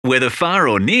Whether far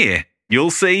or near,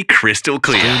 you'll see crystal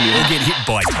clear. Or get hit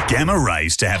by gamma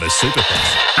rays to have a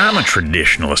superpower. I'm a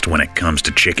traditionalist when it comes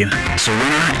to chicken.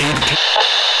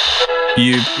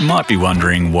 You might be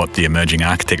wondering what the Emerging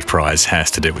Architect Prize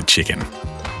has to do with chicken.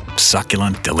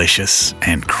 Succulent, delicious,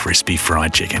 and crispy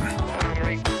fried chicken.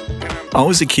 I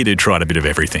was a kid who tried a bit of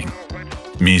everything.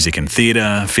 Music and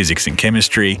theatre, physics and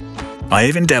chemistry. I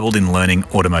even dabbled in learning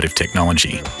automotive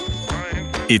technology.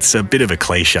 It's a bit of a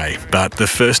cliche, but the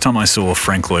first time I saw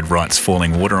Frank Lloyd Wright's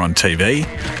Falling Water on TV,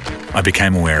 I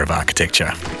became aware of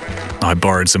architecture. I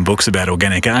borrowed some books about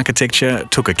organic architecture,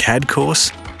 took a CAD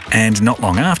course, and not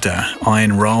long after, I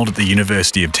enrolled at the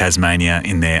University of Tasmania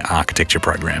in their architecture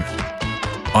program.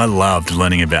 I loved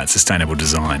learning about sustainable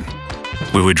design.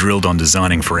 We were drilled on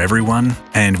designing for everyone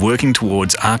and working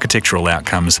towards architectural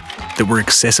outcomes that were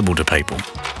accessible to people,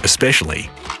 especially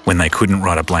when they couldn't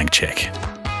write a blank cheque.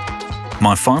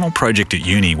 My final project at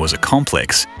uni was a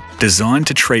complex designed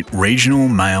to treat regional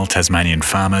male Tasmanian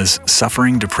farmers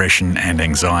suffering depression and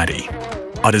anxiety.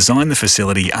 I designed the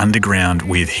facility underground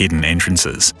with hidden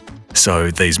entrances, so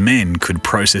these men could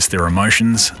process their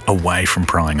emotions away from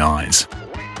prying eyes.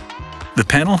 The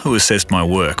panel who assessed my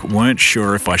work weren't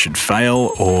sure if I should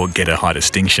fail or get a high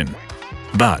distinction,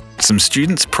 but some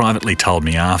students privately told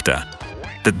me after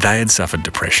that they had suffered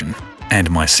depression,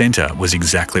 and my centre was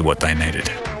exactly what they needed.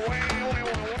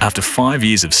 After 5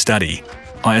 years of study,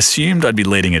 I assumed I'd be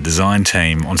leading a design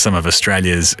team on some of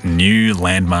Australia's new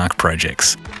landmark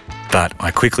projects. But I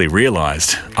quickly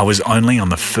realised I was only on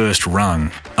the first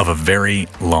rung of a very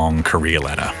long career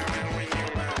ladder.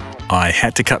 I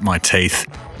had to cut my teeth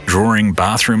drawing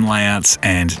bathroom layouts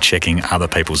and checking other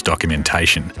people's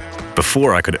documentation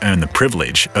before I could earn the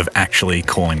privilege of actually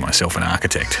calling myself an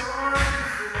architect.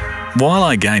 While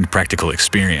I gained practical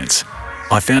experience,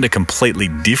 I found a completely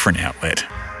different outlet.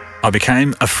 I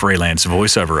became a freelance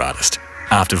voiceover artist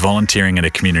after volunteering at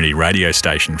a community radio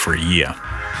station for a year.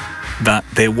 But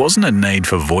there wasn't a need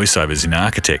for voiceovers in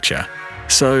architecture,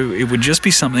 so it would just be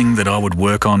something that I would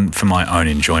work on for my own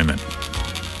enjoyment.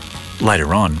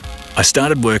 Later on, I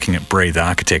started working at Breathe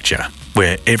Architecture,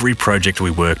 where every project we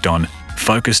worked on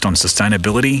focused on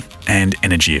sustainability and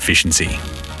energy efficiency.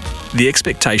 The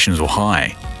expectations were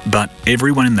high, but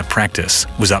everyone in the practice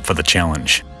was up for the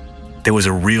challenge. There was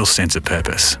a real sense of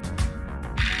purpose.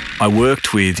 I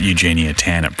worked with Eugenia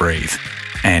Tan at Breathe,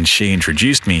 and she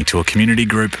introduced me to a community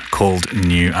group called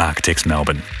New Architects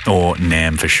Melbourne, or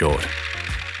NAM for short.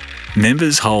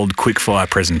 Members hold quickfire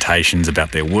presentations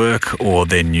about their work or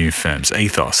their new firm's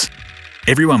ethos.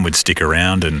 Everyone would stick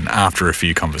around, and after a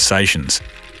few conversations,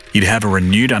 you'd have a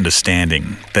renewed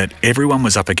understanding that everyone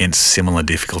was up against similar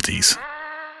difficulties.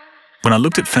 When I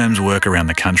looked at firms' work around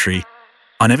the country,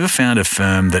 I never found a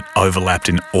firm that overlapped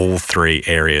in all three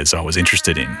areas I was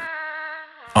interested in.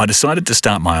 I decided to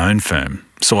start my own firm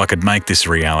so I could make this a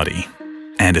reality,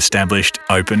 and established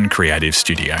Open Creative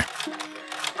Studio.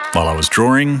 While I was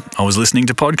drawing, I was listening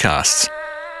to podcasts.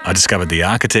 I discovered the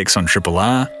Architects on Triple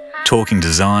R, Talking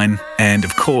Design, and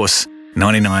of course,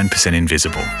 99%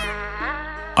 Invisible.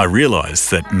 I realised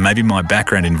that maybe my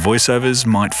background in voiceovers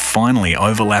might finally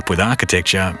overlap with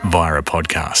architecture via a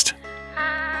podcast.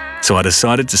 So I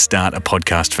decided to start a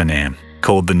podcast for NAM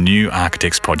called the New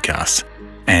Architects Podcast.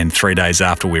 And 3 days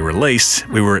after we released,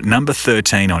 we were at number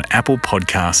 13 on Apple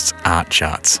Podcasts Art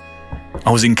Charts. I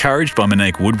was encouraged by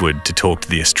Monique Woodward to talk to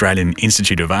the Australian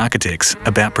Institute of Architects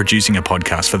about producing a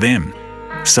podcast for them.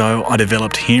 So I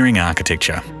developed Hearing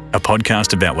Architecture, a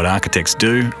podcast about what architects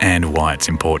do and why it's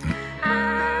important.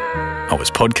 I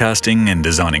was podcasting and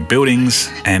designing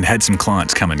buildings and had some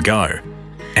clients come and go.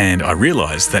 And I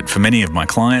realised that for many of my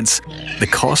clients, the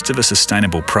cost of a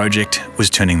sustainable project was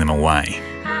turning them away.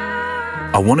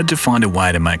 I wanted to find a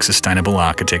way to make sustainable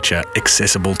architecture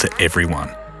accessible to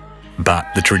everyone, but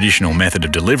the traditional method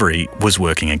of delivery was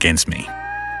working against me.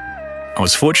 I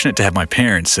was fortunate to have my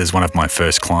parents as one of my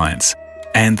first clients,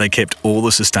 and they kept all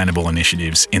the sustainable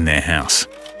initiatives in their house.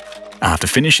 After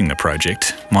finishing the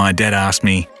project, my dad asked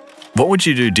me, "What would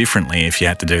you do differently if you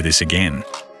had to do this again?"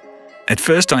 At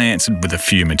first I answered with a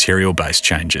few material-based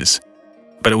changes,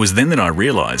 but it was then that I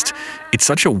realised it's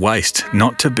such a waste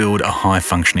not to build a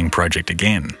high-functioning project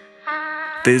again.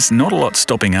 There's not a lot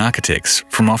stopping architects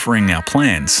from offering our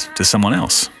plans to someone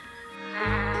else.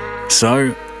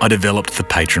 So I developed the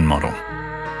Patron model.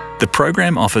 The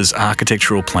program offers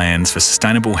architectural plans for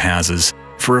sustainable houses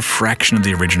for a fraction of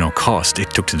the original cost it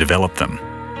took to develop them,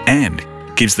 and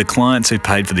gives the clients who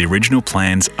paid for the original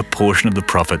plans a portion of the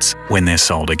profits when they're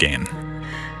sold again.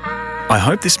 I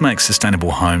hope this makes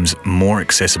sustainable homes more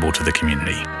accessible to the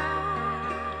community.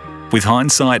 With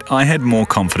hindsight, I had more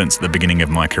confidence at the beginning of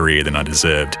my career than I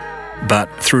deserved. But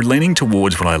through leaning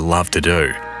towards what I love to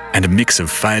do, and a mix of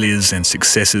failures and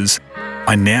successes,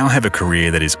 I now have a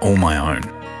career that is all my own.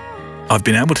 I've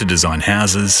been able to design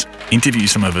houses, interview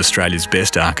some of Australia's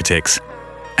best architects,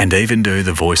 and even do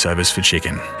the voiceovers for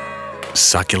chicken.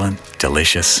 Succulent,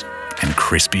 delicious, and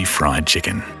crispy fried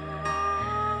chicken.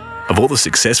 Of all the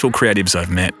successful creatives I've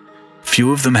met,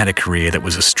 few of them had a career that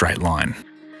was a straight line.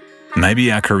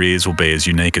 Maybe our careers will be as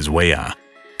unique as we are,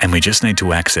 and we just need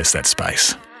to access that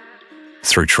space.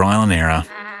 Through trial and error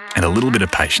and a little bit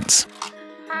of patience.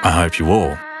 I hope you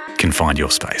all can find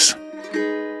your space.